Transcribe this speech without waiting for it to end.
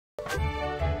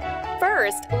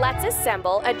First, let's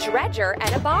assemble a dredger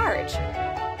and a barge.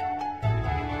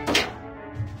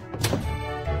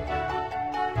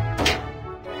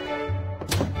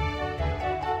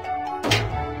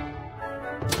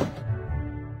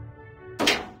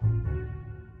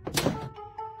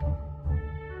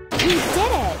 We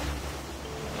did it!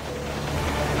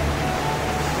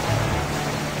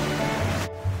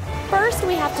 First,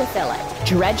 we have to fill it.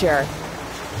 Dredger.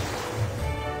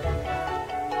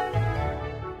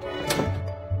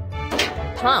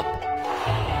 Pump.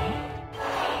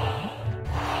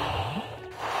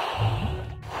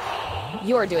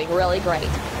 You're doing really great.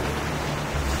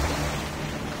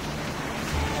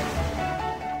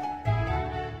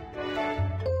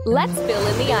 Let's fill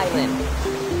in the island.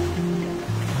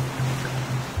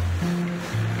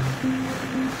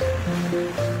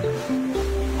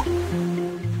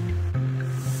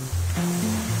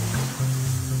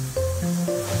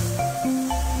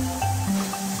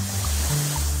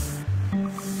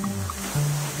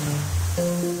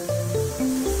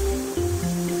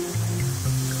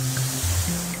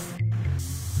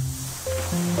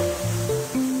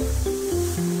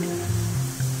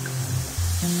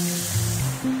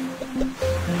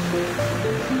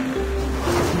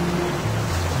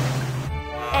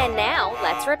 And now,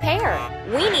 let's repair.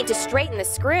 We need to straighten the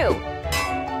screw.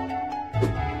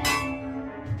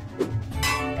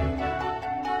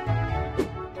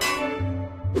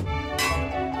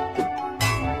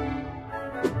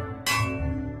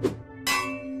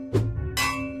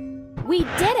 We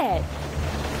did it!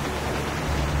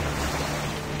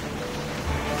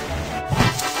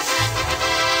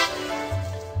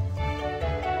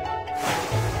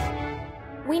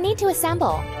 We need to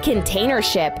assemble. Container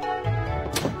ship.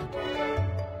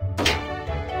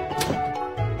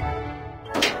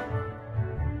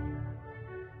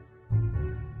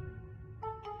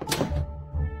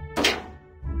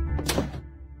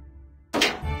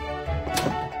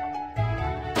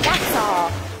 That's all.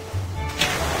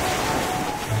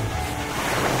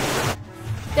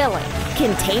 Filling.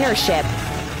 Container ship.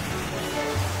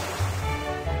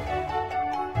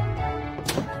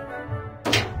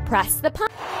 Press the pump.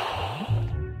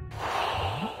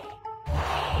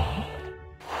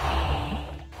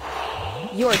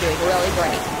 You're doing really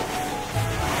great.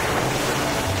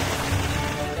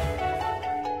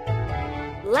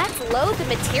 Let's load the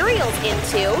materials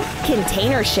into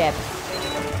container ship.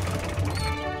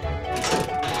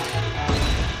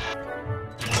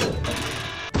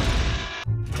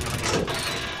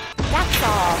 That's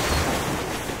all.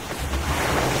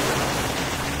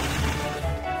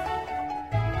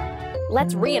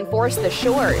 Let's reinforce the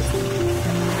shores.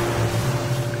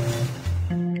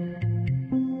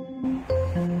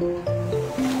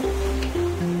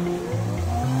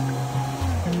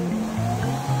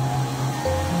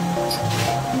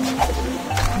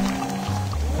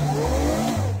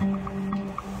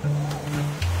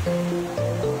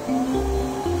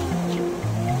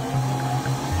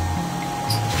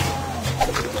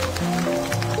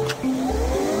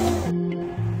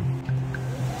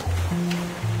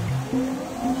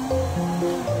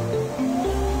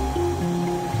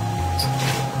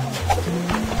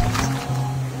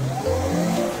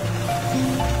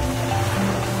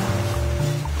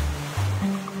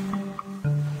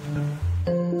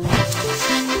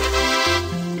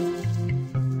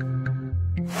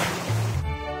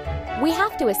 We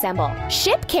have to assemble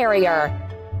ship carrier.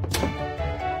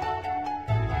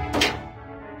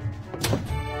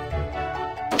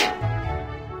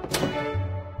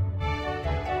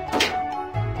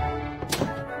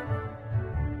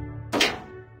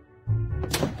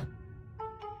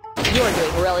 You're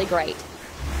doing really great.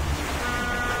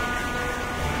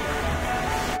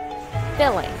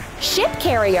 Filling ship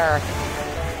carrier.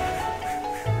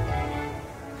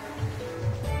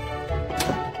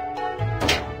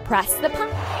 Press the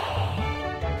pump.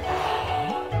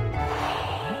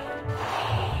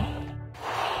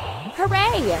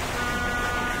 Hooray!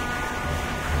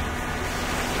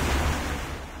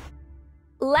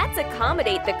 Let's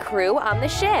accommodate the crew on the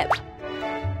ship.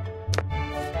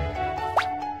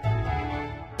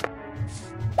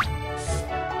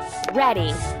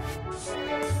 Ready.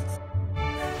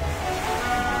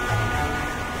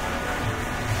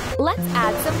 Let's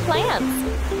add some plants.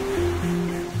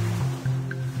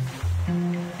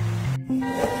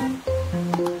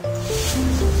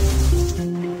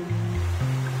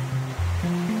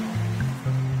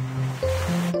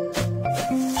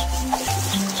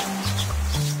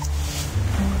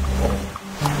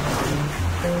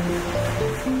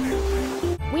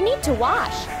 We need to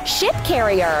wash. Ship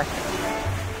carrier.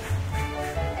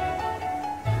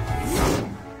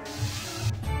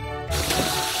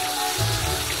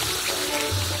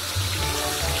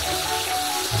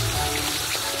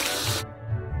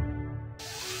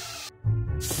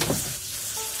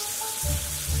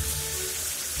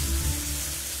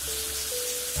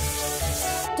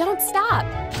 Don't stop.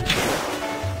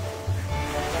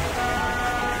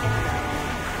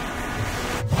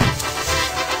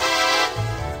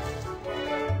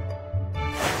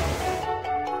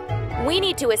 We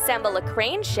need to assemble a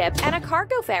crane ship and a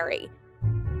cargo ferry.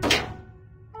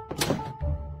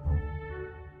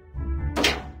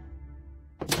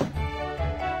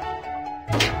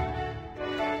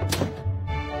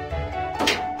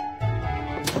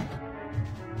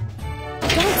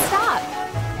 Don't stop.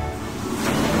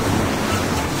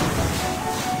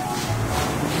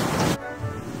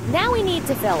 Now we need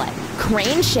to fill it.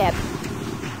 Crane ship.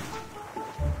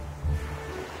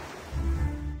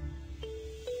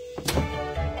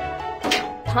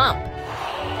 Pump.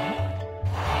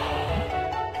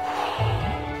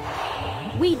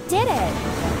 We did it!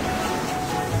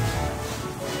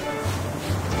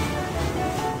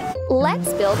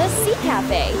 Let's build a sea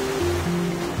cafe.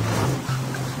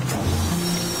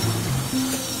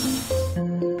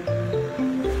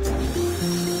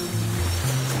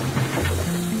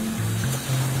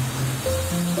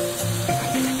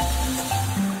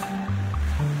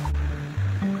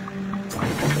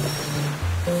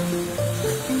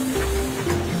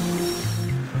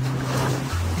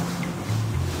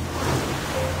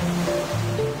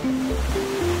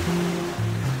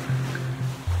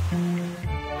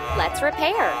 Let's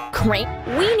repair. Crane.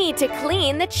 We need to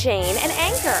clean the chain and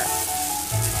anchor.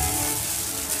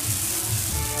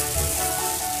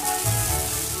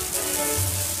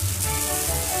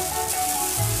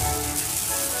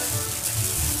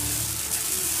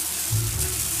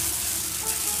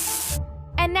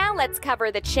 And now let's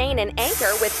cover the chain and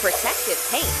anchor with protective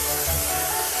paint.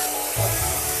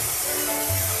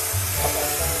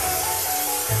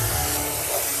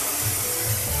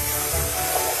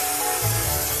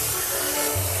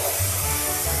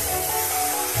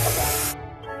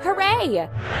 Hooray!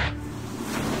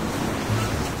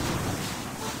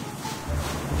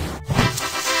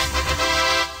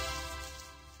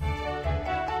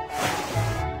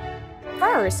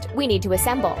 First, we need to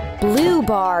assemble blue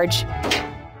barge.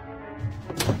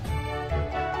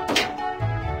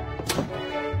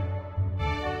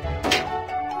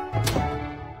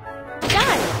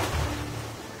 Done!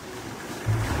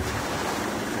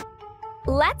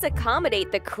 Let's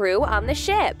accommodate the crew on the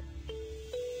ship.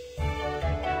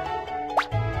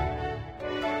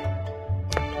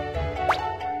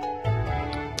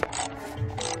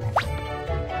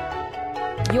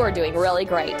 You're doing really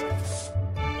great.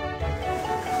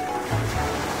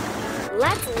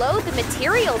 Let's load the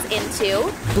materials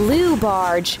into blue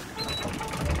barge.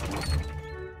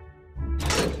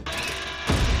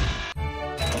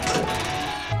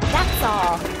 That's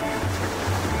all.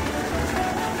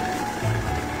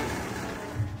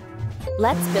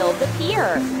 Let's build the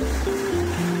pier.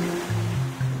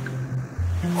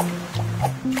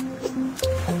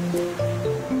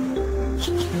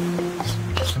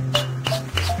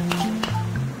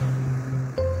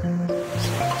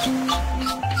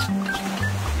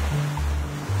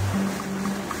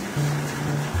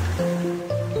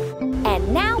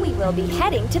 And now we will be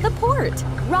heading to the port.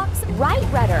 Rocks right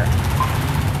rudder.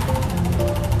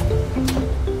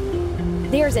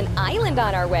 There's an island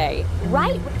on our way.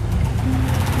 Right.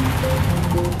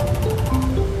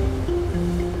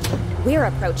 We're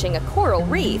approaching a coral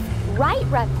reef. Right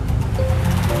rudder.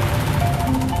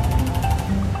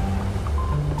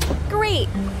 Great.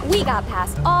 We got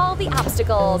past all the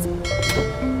obstacles.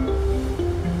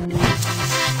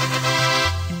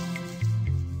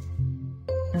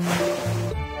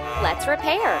 Let's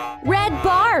repair. Red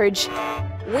barge.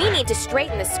 We need to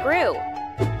straighten the screw.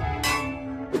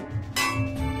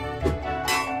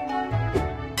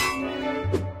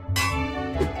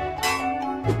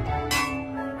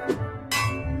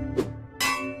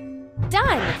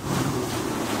 Done.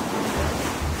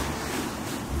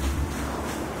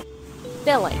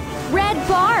 Filling. Red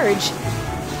barge.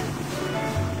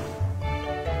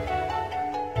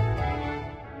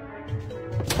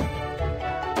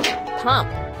 Pump.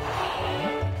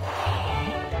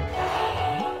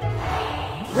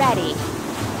 Ready.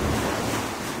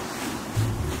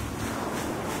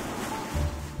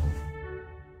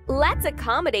 Let's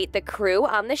accommodate the crew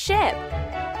on the ship.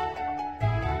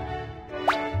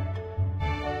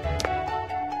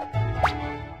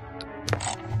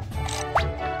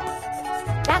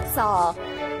 That's all.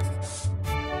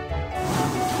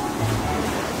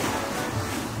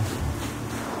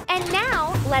 And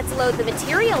now, let's load the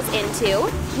materials into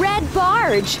red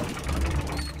barge.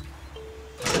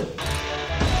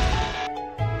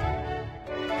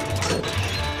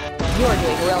 You're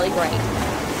doing really great.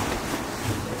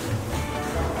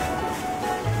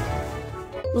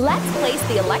 Let's place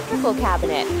the electrical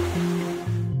cabinet.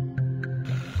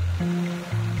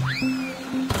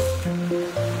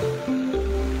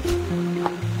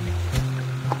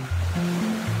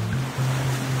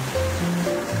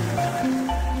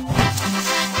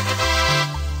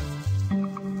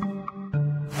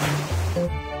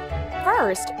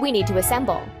 First, we need to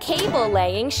assemble cable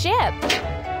laying ship.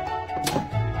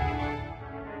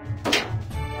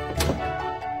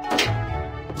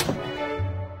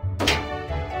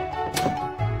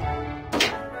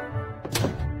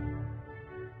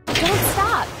 Don't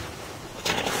stop.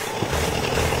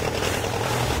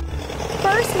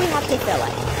 First, we have to fill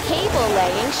it. Cable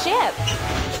laying ship.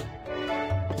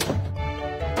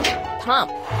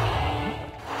 Pump.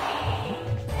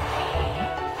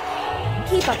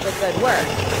 Keep up the good work.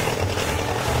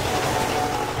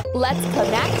 Let's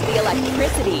connect the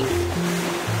electricity.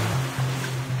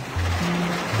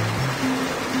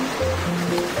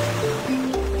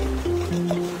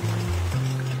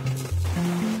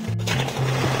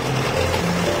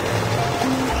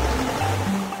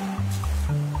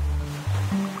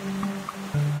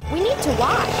 We need to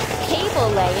wash cable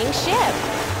laying ship.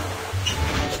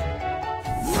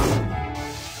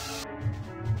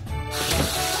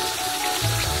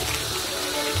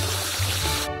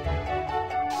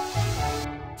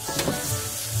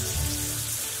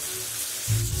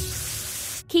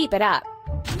 Keep it up.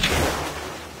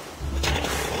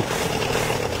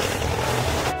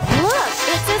 Look,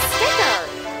 it's a sticker.